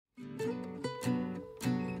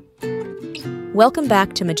Welcome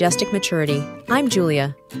back to Majestic Maturity. I'm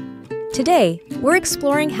Julia. Today, we're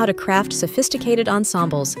exploring how to craft sophisticated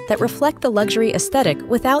ensembles that reflect the luxury aesthetic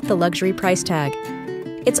without the luxury price tag.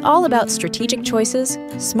 It's all about strategic choices,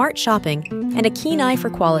 smart shopping, and a keen eye for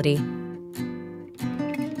quality.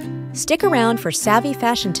 Stick around for savvy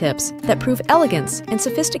fashion tips that prove elegance and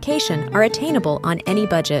sophistication are attainable on any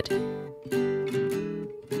budget.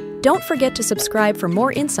 Don't forget to subscribe for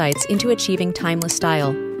more insights into achieving timeless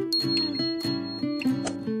style.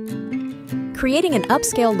 Creating an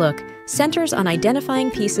upscale look centers on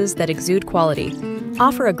identifying pieces that exude quality,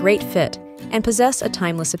 offer a great fit, and possess a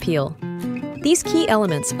timeless appeal. These key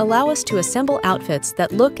elements allow us to assemble outfits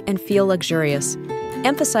that look and feel luxurious,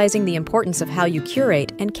 emphasizing the importance of how you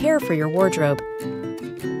curate and care for your wardrobe.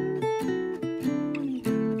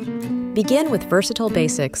 Begin with versatile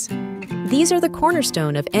basics. These are the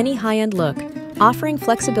cornerstone of any high-end look, offering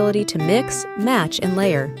flexibility to mix, match, and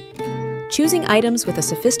layer. Choosing items with a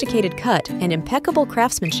sophisticated cut and impeccable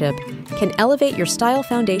craftsmanship can elevate your style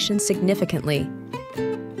foundation significantly.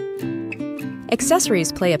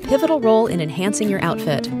 Accessories play a pivotal role in enhancing your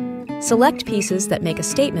outfit. Select pieces that make a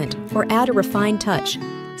statement or add a refined touch,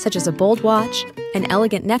 such as a bold watch, an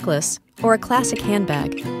elegant necklace, or a classic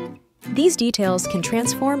handbag. These details can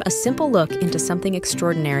transform a simple look into something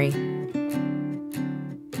extraordinary.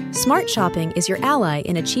 Smart shopping is your ally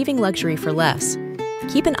in achieving luxury for less.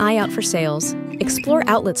 Keep an eye out for sales, explore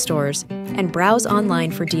outlet stores, and browse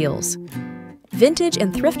online for deals. Vintage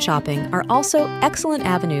and thrift shopping are also excellent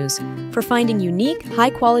avenues for finding unique,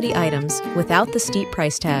 high-quality items without the steep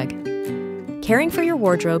price tag. Caring for your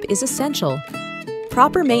wardrobe is essential.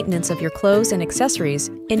 Proper maintenance of your clothes and accessories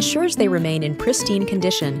ensures they remain in pristine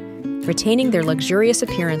condition, retaining their luxurious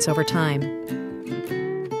appearance over time.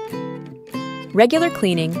 Regular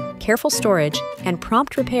cleaning, careful storage, and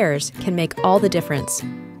prompt repairs can make all the difference.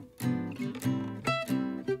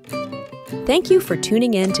 Thank you for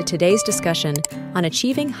tuning in to today's discussion on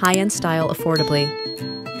achieving high-end style affordably.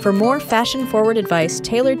 For more fashion-forward advice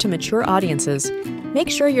tailored to mature audiences, make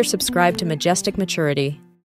sure you're subscribed to Majestic Maturity.